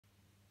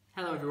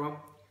Hello everyone.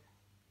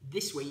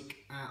 This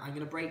week I'm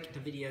going to break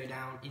the video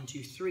down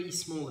into 3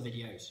 smaller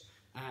videos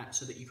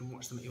so that you can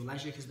watch them at your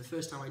leisure, because the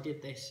first time I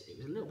did this it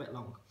was a little bit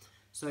long.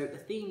 So the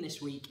theme this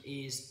week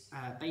is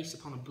based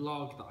upon a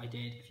blog that I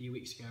did a few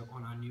weeks ago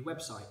on our new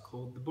website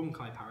called the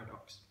Bunkai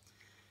Paradox.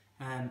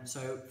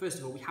 So first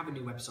of all, we have a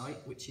new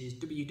website which is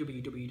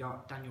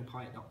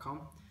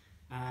www.danielpyatt.com.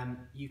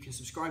 You can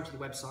subscribe to the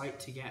website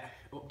to get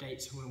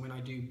updates when I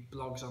do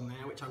blogs on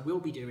there, which I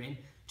will be doing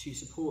to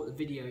support the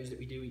videos that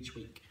we do each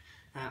week.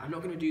 I'm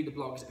not going to do the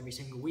blogs every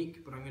single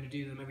week, but I'm going to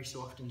do them every so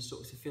often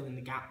sort of to fill in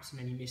the gaps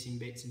and any missing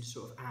bits and to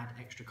sort of add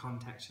extra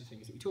context to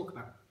things that we talk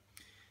about.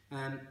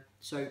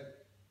 So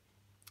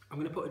I'm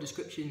going to put a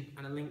description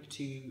and a link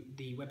to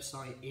the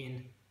website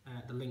in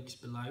the links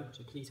below,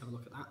 so please have a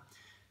look at that.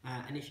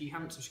 And if you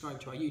haven't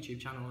subscribed to our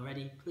YouTube channel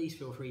already, please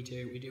feel free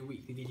to. We do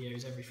weekly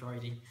videos every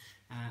Friday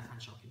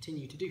and shall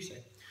continue to do so.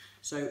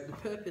 So the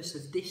purpose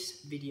of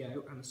this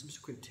video and the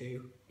subsequent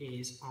 2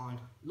 is on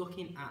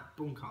looking at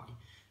Bunkai,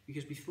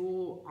 because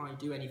before I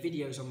do any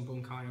videos on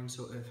Bunkai and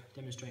sort of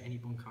demonstrate any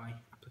Bunkai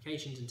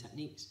applications and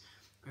techniques,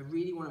 I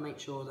really want to make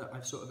sure that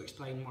I've sort of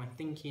explained my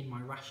thinking, my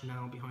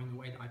rationale behind the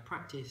way that I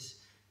practice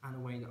and the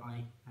way that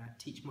I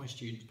teach my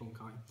students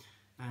Bunkai.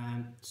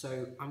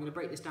 So I'm going to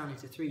break this down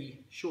into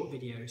 3 short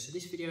videos. So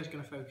this video is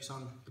going to focus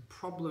on the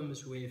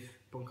problems with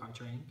Bunkai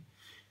training,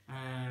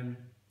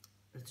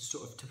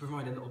 to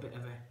provide a little bit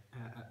of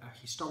a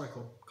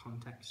historical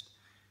context.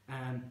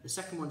 The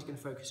second one is going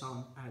to focus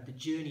on the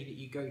journey that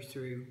you go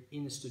through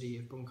in the study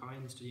of Bunkai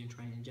and the study and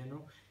training in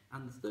general.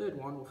 And the third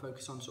one will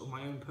focus on sort of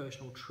my own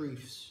personal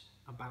truths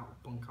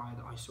about Bunkai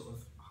that I sort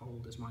of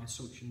hold as my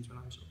assumptions when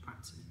I'm sort of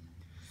practicing.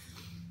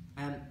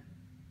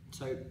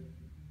 So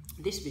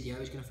this video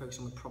is going to focus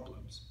on the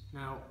problems.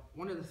 Now,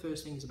 one of the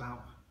first things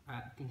about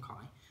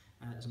Bunkai,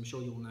 as I'm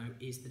sure you'll know,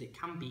 is that it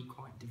can be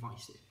quite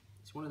divisive.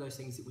 It's one of those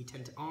things that we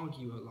tend to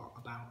argue a lot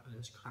about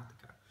as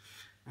Kata.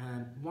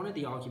 One of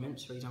the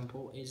arguments, for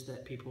example, is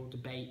that people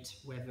debate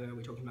whether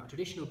we're talking about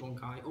traditional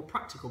Bunkai or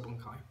practical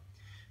Bunkai.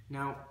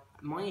 Now,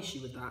 my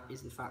issue with that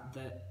is the fact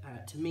that,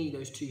 to me,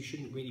 those two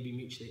shouldn't really be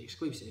mutually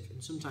exclusive,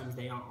 and sometimes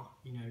they are.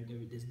 You know,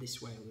 there's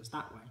this way or there's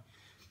that way.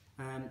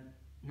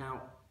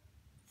 Now,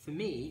 for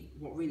me,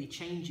 what really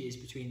changes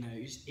between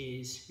those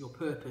is your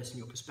purpose and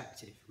your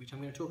perspective, which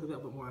I'm going to talk a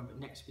little bit more about in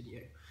the next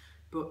video.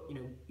 But you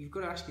know, you've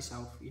got to ask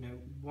yourself, you know,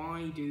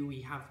 why do we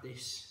have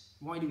this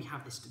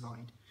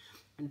divide?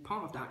 And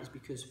part of that is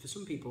because for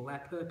some people,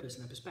 their purpose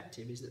and their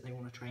perspective is that they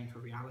want to train for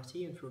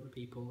reality, and for other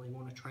people, they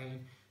want to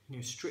train, you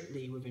know,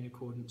 strictly within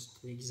accordance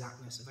to the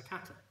exactness of a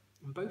kata.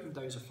 And both of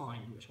those are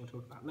fine, which I'll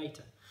talk about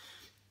later.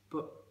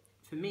 But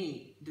for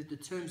me, the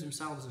terms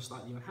themselves are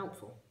slightly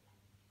unhelpful.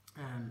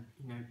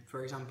 You know,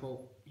 for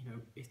example, you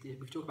know, if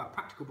we talk about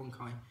practical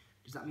Bunkai,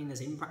 does that mean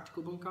there's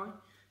impractical Bunkai?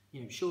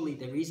 You know, surely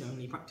there is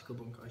only practical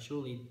Bunkai.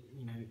 Surely,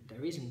 you know,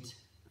 there isn't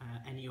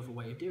any other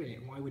way of doing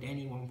it. Why would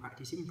anyone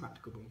practice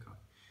impractical Bunkai?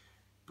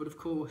 But of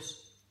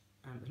course,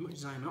 as much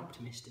as I'm an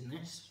optimist in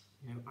this,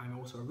 you know, I'm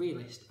also a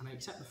realist, and I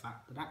accept the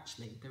fact that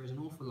actually there is an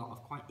awful lot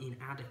of quite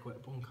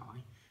inadequate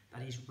Bunkai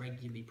that is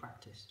regularly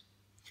practiced.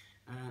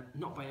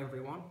 Not by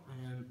everyone,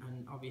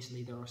 and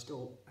obviously there are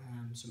still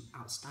some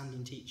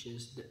outstanding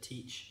teachers that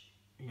teach,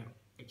 you know,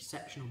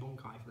 exceptional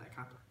Bunkai for their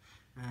kata,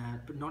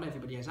 but not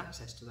everybody has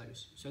access to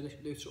those. So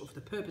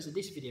the purpose of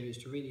this video is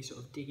to really sort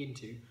of dig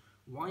into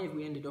why have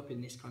we ended up in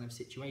this kind of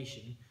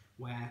situation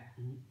where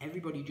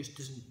everybody just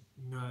doesn't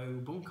know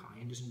Bunkai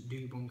and doesn't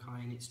do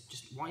Bunkai, and it's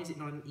just, why is it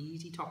not an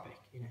easy topic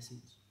in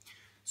essence?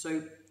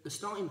 So the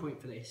starting point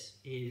for this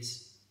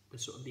is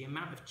the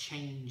amount of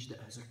change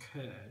that has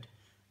occurred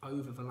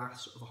over the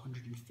last sort of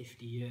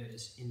 150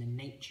 years in the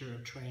nature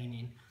of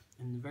training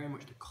and very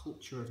much the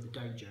culture of the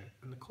dojo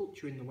and the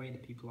culture in the way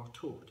that people are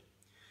taught.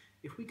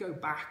 If we go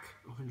back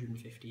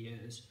 150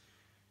 years,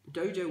 the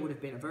dojo would have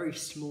been a very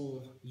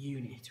small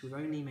unit with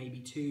only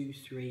maybe 2,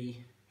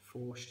 3,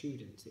 4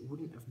 students. It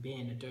wouldn't have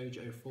been a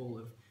dojo full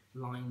of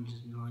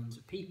lines and lines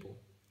of people.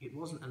 It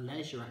wasn't a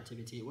leisure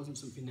activity. It wasn't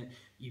something that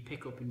you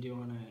pick up and do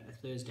on a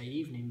Thursday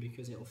evening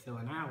because it'll fill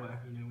an hour,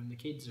 you know, when the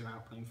kids are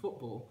out playing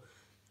football.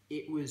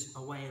 It was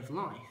a way of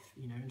life,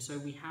 you know, and so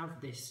we have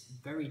this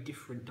very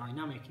different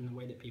dynamic in the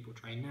way that people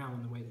train now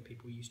and the way that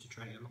people used to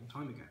train a long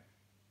time ago.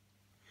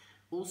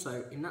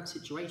 Also, in that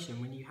situation,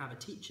 when you have a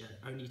teacher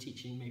only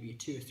teaching maybe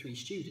 2 or 3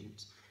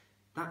 students,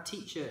 that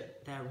teacher,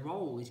 their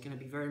role is going to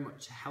be very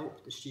much to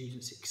help the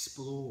students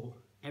explore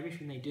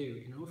everything they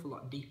do in an awful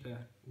lot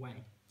deeper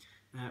way,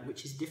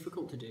 which is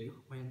difficult to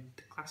do when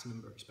the class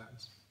number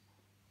expands.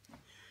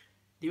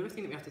 The other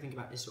thing that we have to think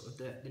about is sort of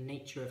the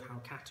nature of how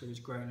kata has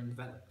grown and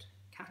developed.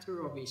 Kata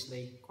are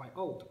obviously quite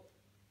old.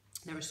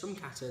 There are some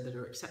kata that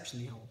are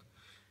exceptionally old,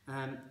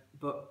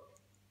 but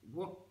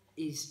what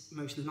is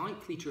most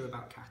likely true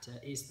about kata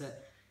is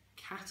that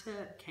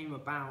kata came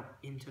about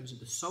in terms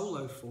of the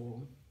solo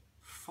form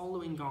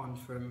following on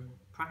from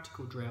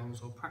practical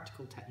drills or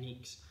practical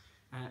techniques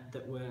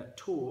that were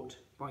taught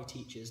by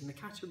teachers, and the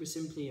kata was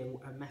simply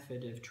a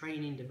method of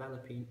training,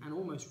 developing and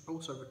almost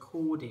also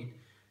recording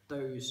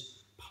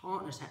those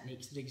partner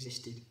techniques that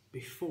existed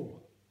before.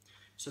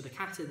 So the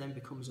kata then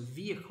becomes a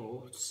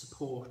vehicle to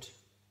support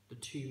the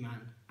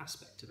two-man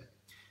aspect of it.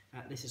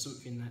 This is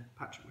something that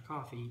Patrick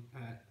McCarthy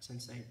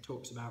sensei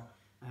talks about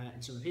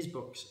in some of his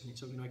books, and it's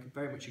something I could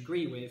very much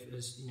agree with,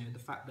 as you know, the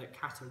fact that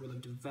kata will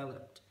have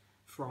developed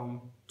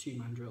from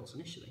two-man drills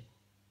initially.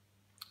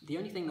 The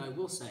only thing that I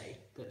will say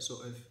that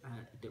sort of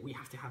that we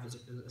have to have as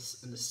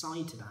an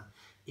aside to that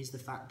is the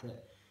fact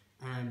that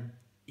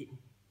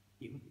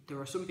there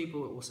are some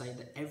people that will say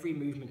that every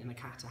movement in the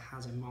kata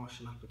has a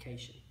martial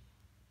application.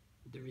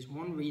 There is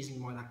one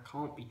reason why that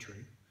can't be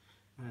true,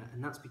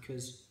 and that's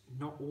because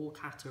not all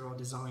kata are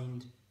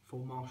designed for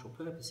martial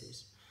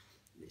purposes.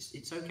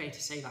 It's okay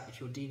to say that if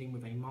you're dealing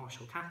with a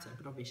martial kata,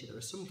 but obviously there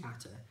are some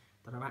kata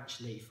that are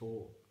actually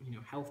for, you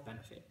know, health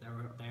benefit.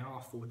 They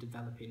are for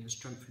developing and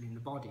strengthening the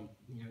body.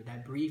 You know,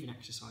 they're breathing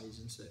exercises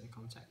in certain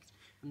contexts,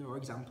 and there are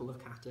examples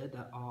of kata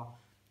that are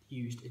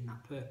used in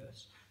that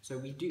purpose. So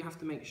we do have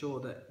to make sure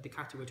that the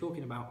kata we're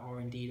talking about are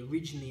indeed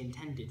originally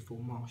intended for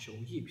martial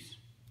use.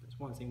 That's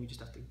one thing we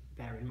just have to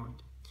bear in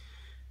mind.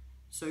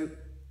 So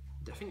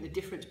I think the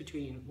difference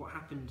between what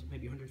happened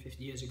maybe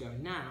 150 years ago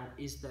and now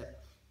is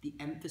that the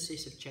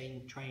emphasis of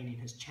training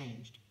has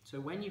changed.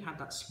 So when you had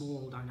that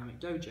small dynamic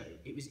dojo,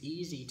 it was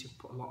easy to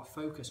put a lot of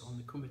focus on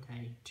the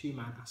kumite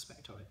two-man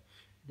aspect of it,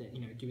 that,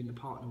 you know, doing the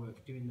partner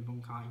work, doing the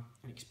bunkai,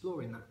 and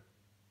exploring that.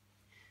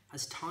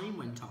 As time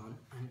went on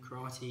and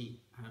karate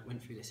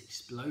went through this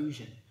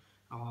explosion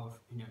of,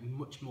 you know,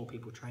 much more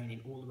people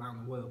training all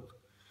around the world,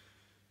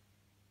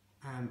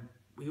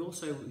 we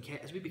also,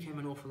 as we became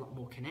an awful lot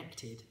more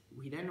connected,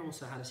 we then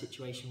also had a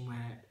situation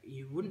where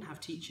you wouldn't have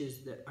teachers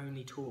that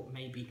only taught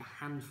maybe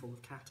a handful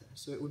of kata.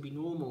 So it would be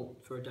normal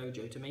for a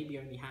dojo to maybe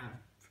only have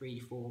 3,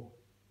 4,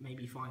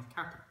 maybe 5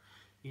 kata.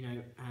 You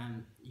know,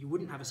 you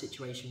wouldn't have a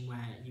situation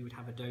where you would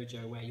have a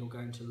dojo where you're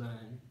going to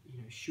learn, you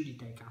know,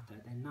 shurite kata,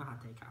 then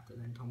nahate kata,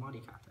 then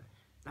tomari kata.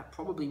 That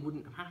probably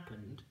wouldn't have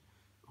happened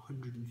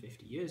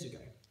 150 years ago,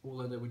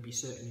 although there would be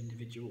certain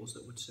individuals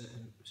that would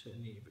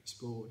certainly have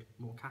explored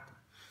more kata.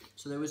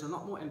 So there was a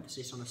lot more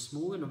emphasis on a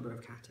smaller number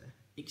of kata,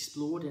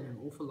 explored in an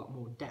awful lot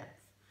more depth,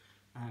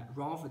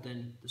 rather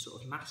than the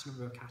sort of mass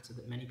number of kata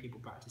that many people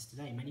practice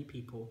today. Many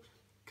people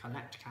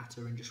collect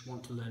kata and just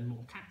want to learn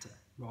more kata,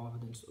 rather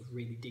than sort of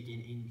really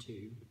digging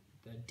into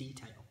the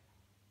detail.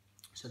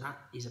 So that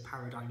is a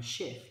paradigm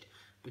shift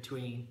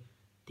between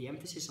the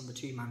emphasis on the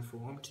two-man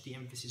form to the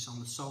emphasis on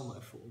the solo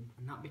form,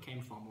 and that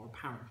became far more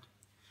apparent.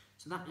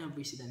 So that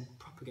obviously then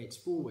propagates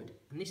forward,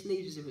 and this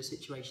leaves us in a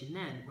situation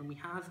then when we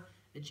have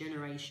a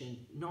generation,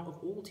 not of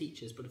all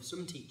teachers, but of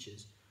some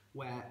teachers,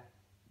 where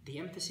the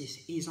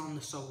emphasis is on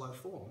the solo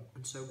form.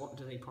 And so what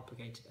do they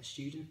propagate to their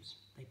students?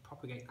 They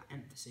propagate that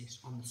emphasis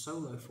on the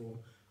solo form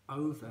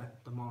over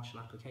the martial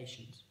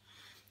applications.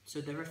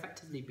 So they're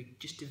effectively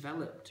just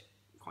developed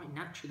quite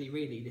naturally,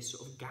 really, this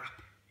sort of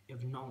gap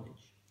of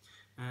knowledge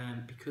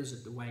because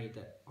of the way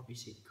that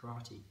obviously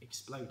karate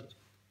exploded.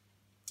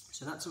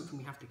 So that's something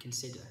we have to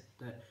consider,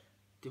 that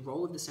the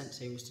role of the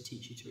sensei was to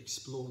teach you to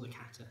explore the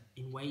kata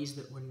in ways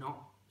that were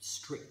not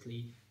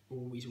strictly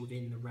always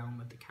within the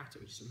realm of the kata,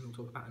 which is something we'll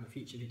talk about in a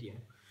future video.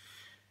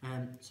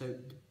 So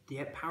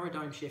the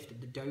paradigm shift of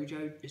the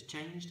dojo has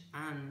changed,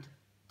 and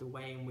the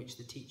way in which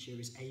the teacher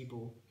is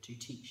able to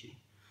teach you.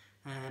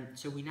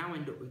 So we now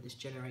end up with this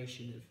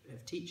generation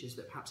of teachers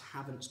that perhaps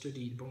haven't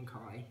studied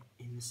bunkai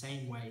in the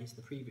same way as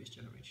the previous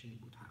generation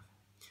would have.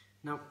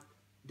 Now,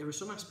 there are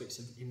some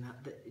aspects in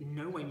that in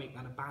no way make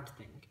that a bad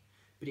thing,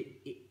 but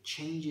it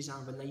changes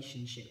our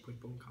relationship with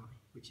bunkai,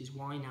 which is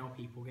why now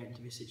people get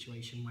into this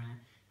situation where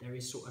there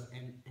is sort of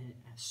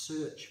a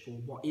search for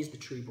what is the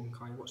true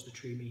bunkai, what's the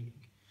true meaning.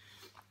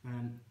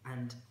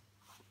 And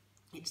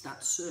it's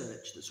that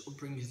search that sort of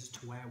brings us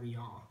to where we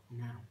are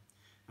now.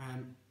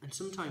 And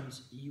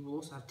sometimes you will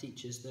also have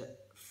teachers that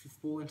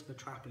fall into the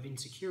trap of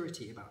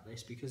insecurity about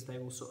this, because they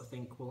will sort of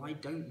think, well, I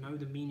don't know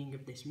the meaning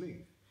of this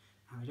move,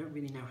 and I don't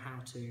really know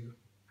how to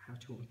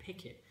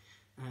unpick it.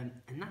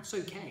 And that's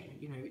okay,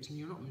 you know,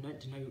 you're not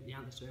meant to know the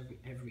answer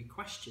to every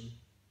question,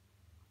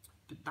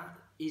 but that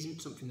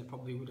isn't something that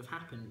probably would have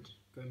happened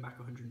going back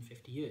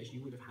 150 years.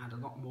 You would have had a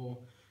lot more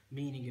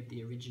meaning of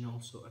the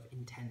original sort of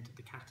intent of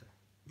the kata.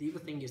 The other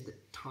thing is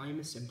that time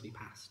has simply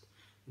passed,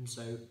 and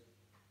so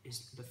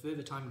as the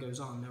further time goes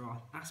on, there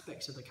are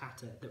aspects of the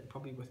kata that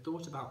probably were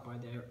thought about by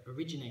their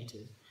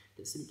originators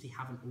that simply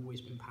haven't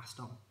always been passed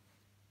on.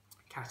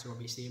 Kata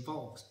obviously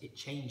evolves, it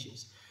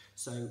changes.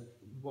 So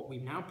what we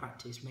now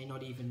practice may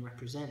not even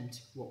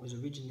represent what was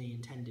originally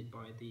intended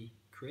by the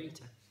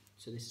creator.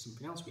 So this is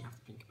something else we have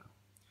to think about.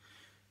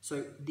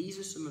 So these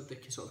are some of the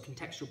sort of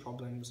contextual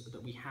problems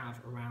that we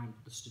have around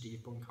the study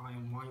of bunkai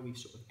and why we've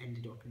sort of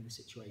ended up in the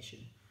situation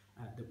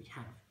that we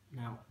have.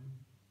 Now,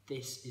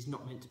 this is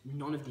not meant to,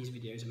 none of these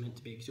videos are meant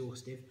to be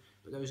exhaustive,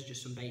 but those are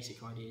just some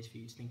basic ideas for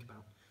you to think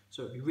about.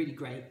 So it'd be really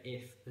great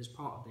if, as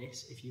part of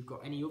this, if you've got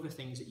any other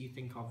things that you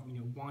think of, you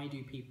know, why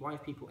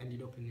have people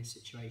ended up in this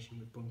situation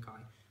with bunkai,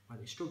 why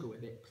they struggle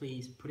with it,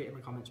 please put it in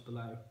the comments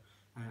below,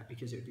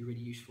 because it would be really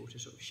useful to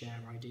sort of share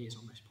ideas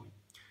on this point.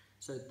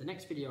 So the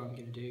next video I'm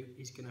going to do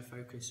is going to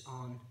focus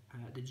on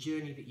the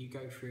journey that you go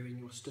through in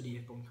your study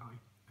of Bunkai,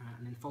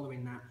 and then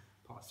following that,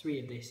 part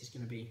 3 of this is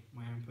going to be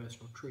my own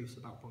personal truths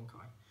about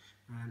Bunkai.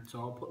 So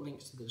I'll put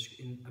links to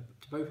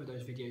both of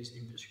those videos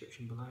in the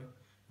description below.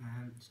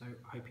 So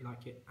I hope you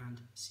like it, and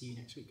see you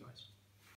next week, guys.